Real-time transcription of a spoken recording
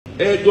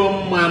Ego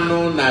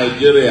mano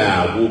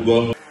Nigeria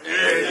Google.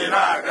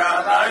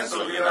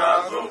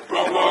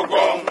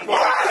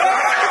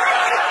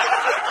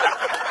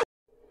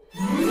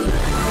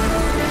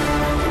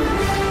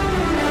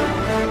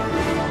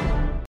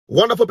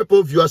 Wonderful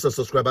people, viewers and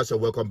subscribers,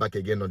 and welcome back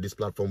again on this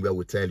platform where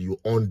we tell you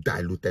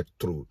undiluted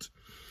truth.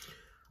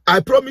 I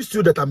promised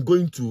you that I'm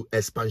going to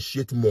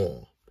expatiate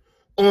more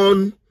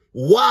on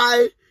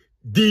why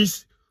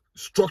this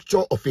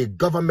structure of a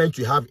government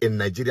we have in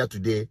Nigeria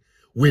today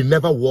will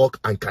never work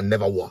and can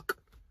never work.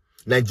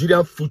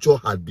 Nigerian future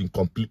has been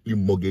completely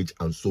mortgaged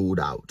and sold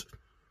out.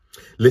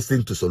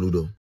 Listen to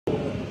Soludo.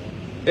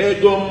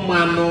 Ego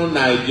mano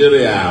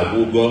Nigeria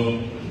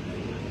Google.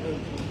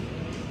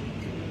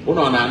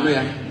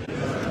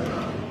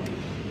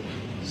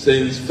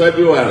 Since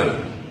February,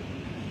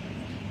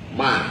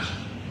 March,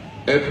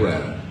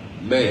 April,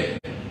 May,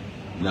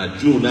 na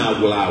June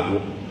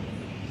agwụ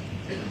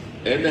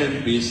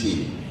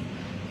NNPC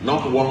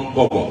not one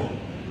kobo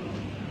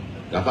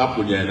ka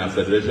punye na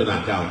Federation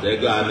Account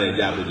ego a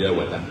na-eji Abuja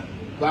eweta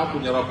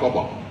punyere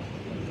kobo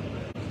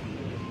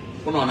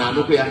ụnọ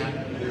na-anụkwu ya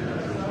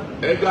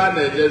ego a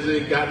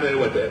na-ejezi nke a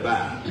na-eweta ebe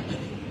a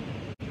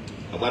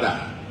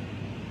agbada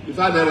ife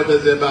a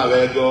na-ewetezi ebe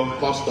a ego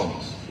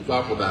customs ife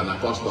apụtara na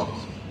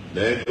customs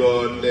na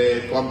ego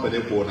ndị company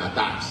kwụ na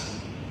tax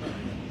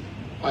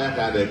ọya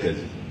ka a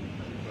na-ekezi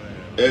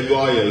ego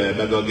oyele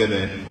emego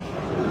gịnị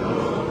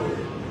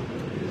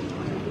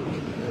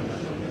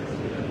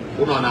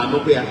ụnọ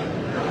na-anụkwu ya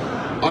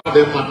ọ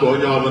dị mma ka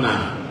onye ọbụla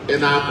ị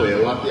na-apụ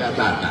ịghọta ya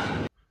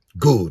tata.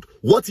 Good.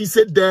 What he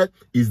said there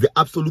is the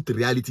absolute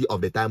reality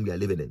of the time we are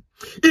living in.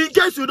 In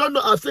case you don't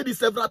know, I've said it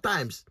several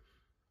times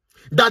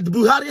that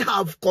Buhari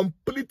have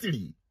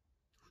completely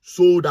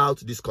sold out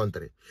this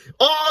country.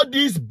 All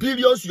these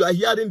billions you are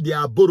hearing they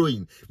are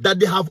borrowing, that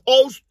they have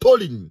all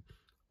stolen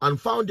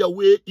and found their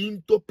way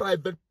into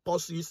private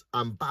purses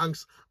and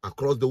banks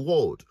across the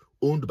world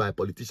owned by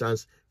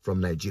politicians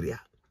from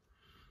Nigeria.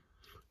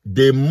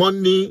 The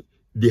money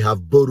they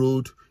have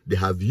borrowed, they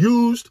have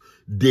used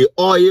the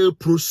oil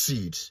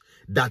proceeds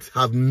that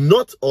have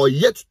not or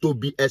yet to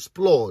be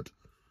explored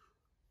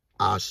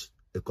as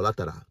a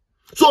collateral.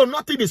 So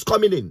nothing is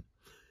coming in.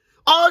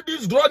 All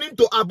this running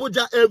to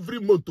Abuja every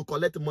month to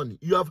collect money,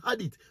 you have had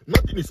it.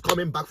 Nothing is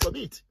coming back from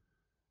it.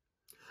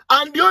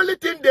 And the only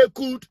thing they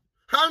could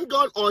hang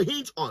on or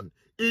hinge on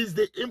is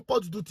the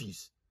import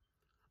duties.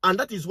 And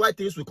that is why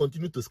things will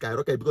continue to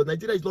skyrocket, because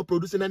Nigeria is not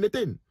producing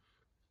anything.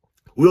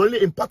 We're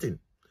only importing.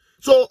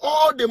 So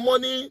all the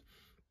money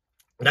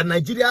that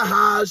Nigeria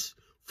has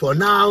for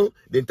now,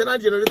 the internal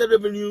generated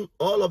revenue,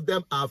 all of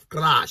them have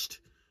crashed.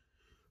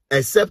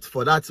 Except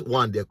for that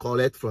one they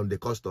collect from the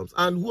customs.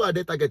 And who are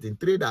they targeting?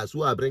 Traders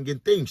who are bringing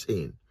things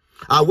in.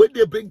 And when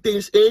they bring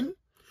things in,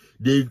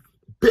 they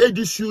pay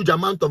this huge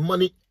amount of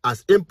money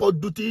as import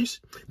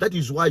duties. That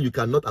is why you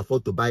cannot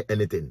afford to buy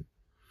anything.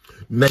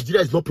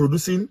 Nigeria is not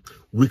producing.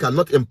 We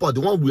cannot import.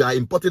 The one we are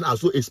importing are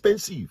so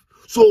expensive.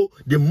 So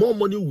the more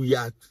money we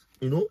are,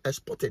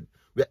 exporting,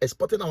 we are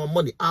exporting our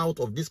money out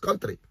of this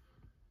country.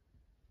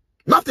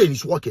 Nothing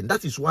is working.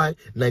 That is why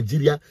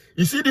Nigeria,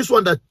 you see this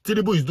one that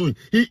Tinubu is doing,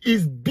 he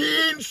is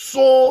being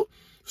so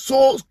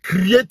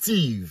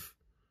creative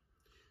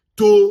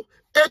to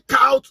eke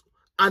out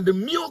and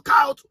milk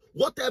out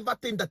whatever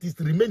thing that is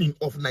remaining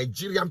of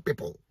Nigerian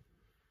people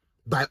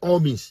by all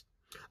means.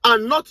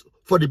 And not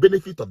for the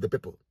benefit of the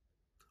people,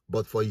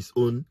 but for his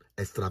own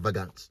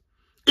extravagance.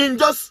 In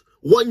just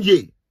 1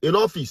 year in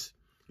office,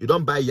 you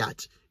don't buy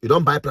yacht, you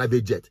don't buy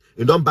private jet,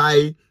 you don't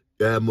buy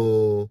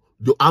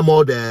the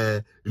armored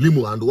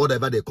limo and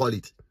whatever they call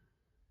it.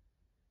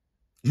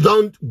 You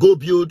don't go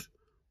build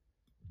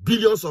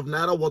billions of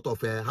naira worth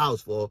of a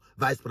house for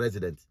vice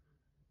president.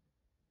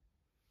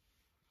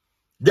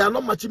 They are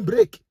not matching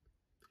break.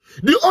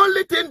 The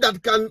only thing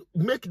that can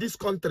make this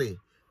country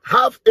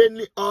have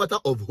any order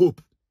of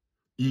hope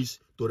is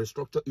to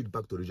restructure it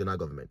back to regional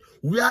government,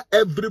 where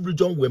every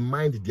region will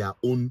mind their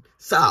own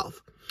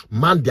self,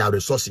 man their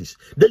resources.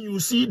 Then you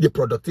see the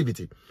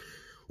productivity.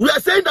 We are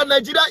saying that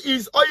Nigeria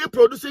is oil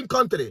producing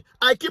country.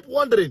 I keep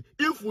wondering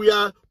if we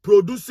are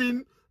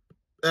producing,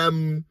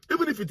 even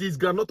if it is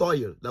groundnut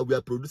oil that we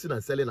are producing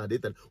and selling at the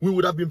time, we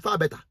would have been far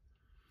better.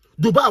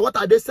 Dubai, what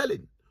are they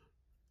selling?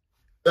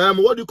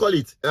 What do you call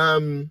it?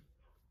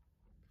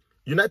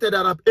 United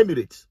Arab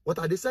Emirates, what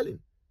are they selling?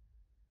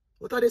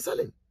 What are they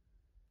selling?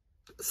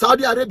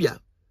 Saudi Arabia,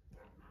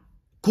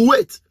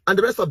 Kuwait, and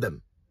the rest of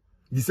them.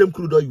 The same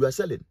crude oil you are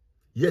selling,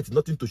 yet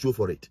nothing to show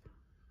for it.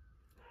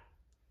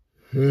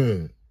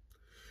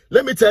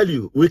 Let me tell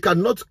you, we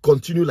cannot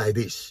continue like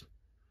this.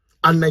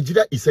 And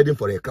Nigeria is heading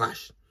for a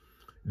crash.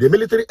 The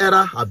military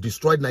era have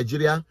destroyed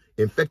Nigeria,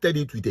 infected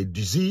it with a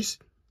disease.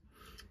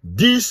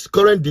 This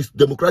current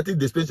democratic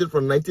dispensation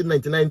from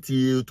 1999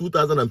 till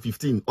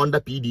 2015 under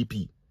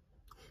PDP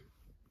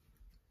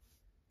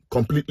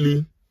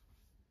completely,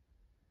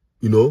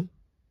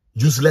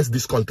 useless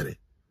this country.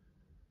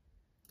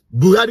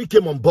 Buhari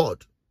came on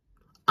board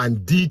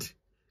and did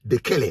the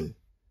killing,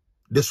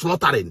 the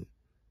slaughtering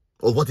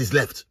of what is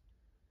left.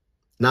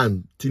 Now,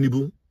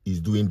 Tinubu is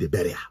doing the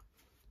burial.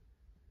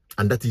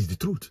 And that is the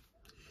truth.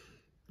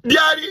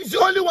 There is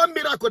only one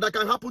miracle that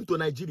can happen to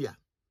Nigeria,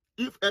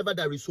 if ever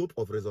there is hope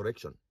of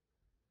resurrection,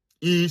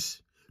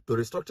 is to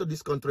restructure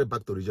this country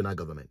back to regional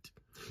government.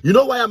 You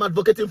know why I'm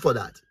advocating for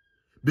that?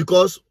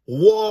 Because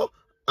war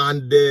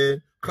and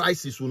the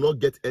crisis will not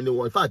get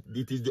anyone. In fact,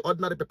 it is the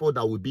ordinary people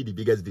that will be the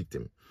biggest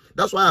victim.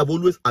 That's why I've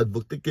always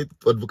advocated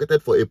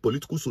for a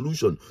political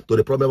solution to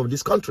the problem of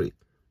this country.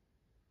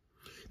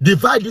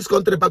 Divide this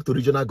country back to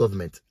regional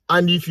government.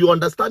 And if you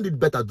understand it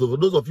better, for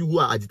those of you who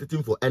are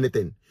agitating for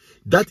anything,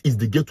 that is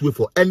the gateway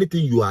for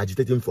anything you are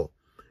agitating for.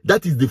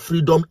 That is the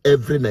freedom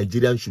every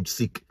Nigerian should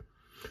seek.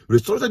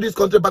 Restructure this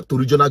country back to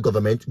regional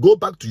government, go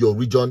back to your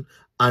region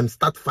and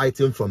start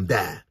fighting from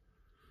there.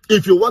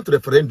 If you want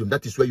referendum,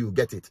 that is where you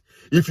get it.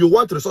 If you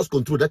want resource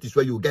control, that is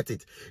where you get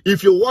it.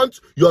 If you want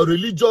your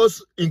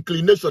religious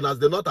inclination, as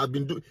the North have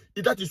been doing,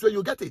 that is where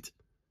you get it.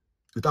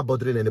 Without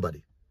bothering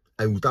anybody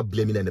and without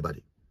blaming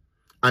anybody.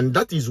 And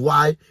that is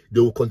why they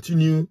will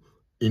continue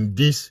in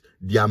this,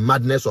 their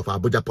madness of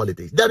Abuja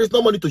politics. There is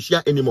no money to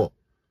share anymore.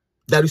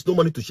 There is no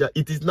money to share.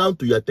 It is now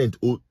to your tent,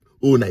 oh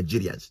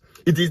Nigerians.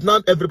 It is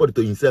now everybody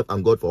to himself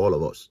and God for all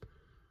of us.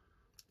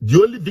 The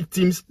only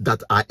victims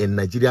that are in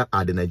Nigeria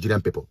are the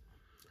Nigerian people.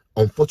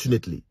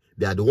 Unfortunately,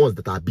 they are the ones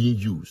that are being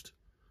used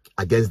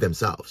against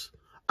themselves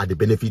at the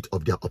benefit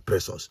of their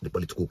oppressors, the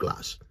political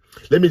class.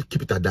 Let me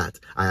keep it at that.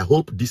 I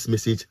hope this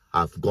message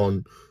has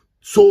gone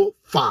so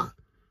far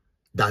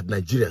that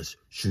Nigerians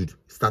should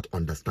start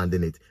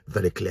understanding it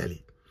very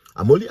clearly.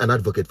 I'm only an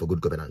advocate for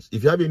good governance.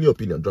 If you have any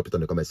opinion, drop it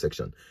on the comment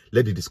section.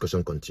 Let the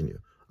discussion continue.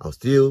 I'll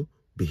still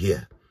be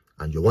here,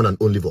 and your one and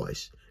only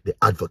voice, the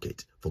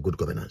advocate for good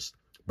governance.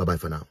 Bye-bye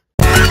for now.